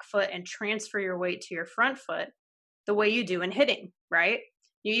back foot and transfer your weight to your front foot the way you do in hitting, right?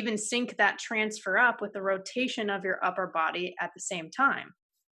 You even sync that transfer up with the rotation of your upper body at the same time.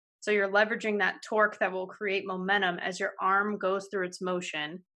 So you're leveraging that torque that will create momentum as your arm goes through its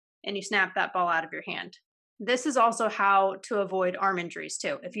motion and you snap that ball out of your hand. This is also how to avoid arm injuries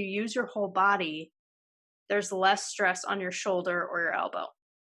too. If you use your whole body, there's less stress on your shoulder or your elbow.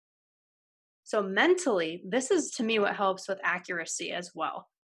 So mentally, this is to me what helps with accuracy as well.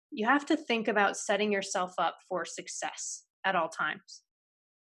 You have to think about setting yourself up for success at all times.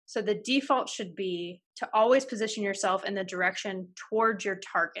 So the default should be to always position yourself in the direction towards your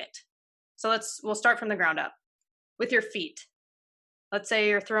target. So we'll start from the ground up with your feet. Let's say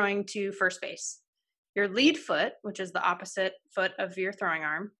you're throwing to first base. Your lead foot, which is the opposite foot of your throwing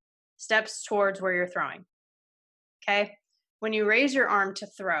arm, steps towards where you're throwing. Okay? When you raise your arm to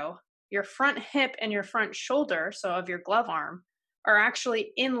throw, your front hip and your front shoulder, so of your glove arm, are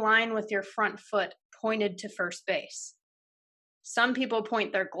actually in line with your front foot pointed to first base. Some people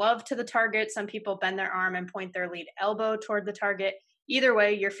point their glove to the target. Some people bend their arm and point their lead elbow toward the target. Either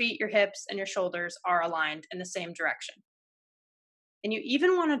way, your feet, your hips, and your shoulders are aligned in the same direction. And you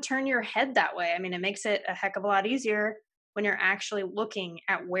even want to turn your head that way. I mean, it makes it a heck of a lot easier when you're actually looking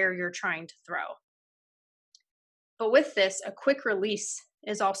at where you're trying to throw. But with this, a quick release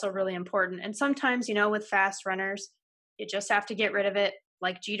is also really important. And sometimes, with fast runners, you just have to get rid of it,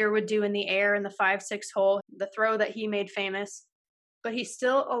 like Jeter would do in the air in the 5-6 hole, the throw that he made famous. But he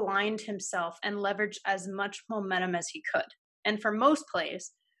still aligned himself and leveraged as much momentum as he could. And for most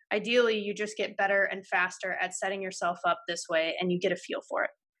plays, ideally, you just get better and faster at setting yourself up this way, and you get a feel for it.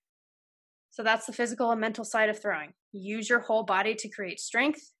 So that's the physical and mental side of throwing. Use your whole body to create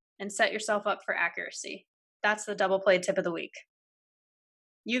strength and set yourself up for accuracy. That's the double play tip of the week.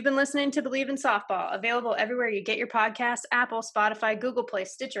 You've been listening to Believe in Softball, available everywhere you get your podcasts: Apple, Spotify, Google Play,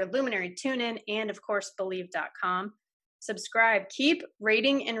 Stitcher, Luminary, TuneIn, and of course, Believe.com. Subscribe, keep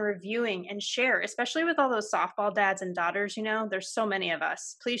rating and reviewing, and share, especially with all those softball dads and daughters. There's so many of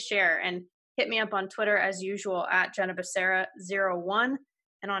us. Please share and hit me up on Twitter as usual at JennaBecerra01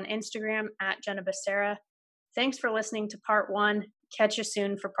 and on Instagram at JennaBecerra. Thanks for listening to part 1. Catch you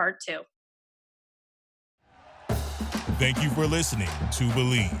soon for part 2. Thank you for listening to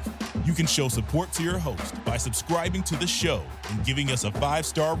Believe. You can show support to your host by subscribing to the show and giving us a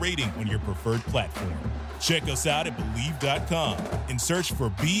 5-star rating on your preferred platform. Check us out at Believe.com and search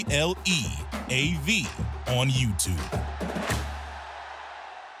for BLEAV on YouTube.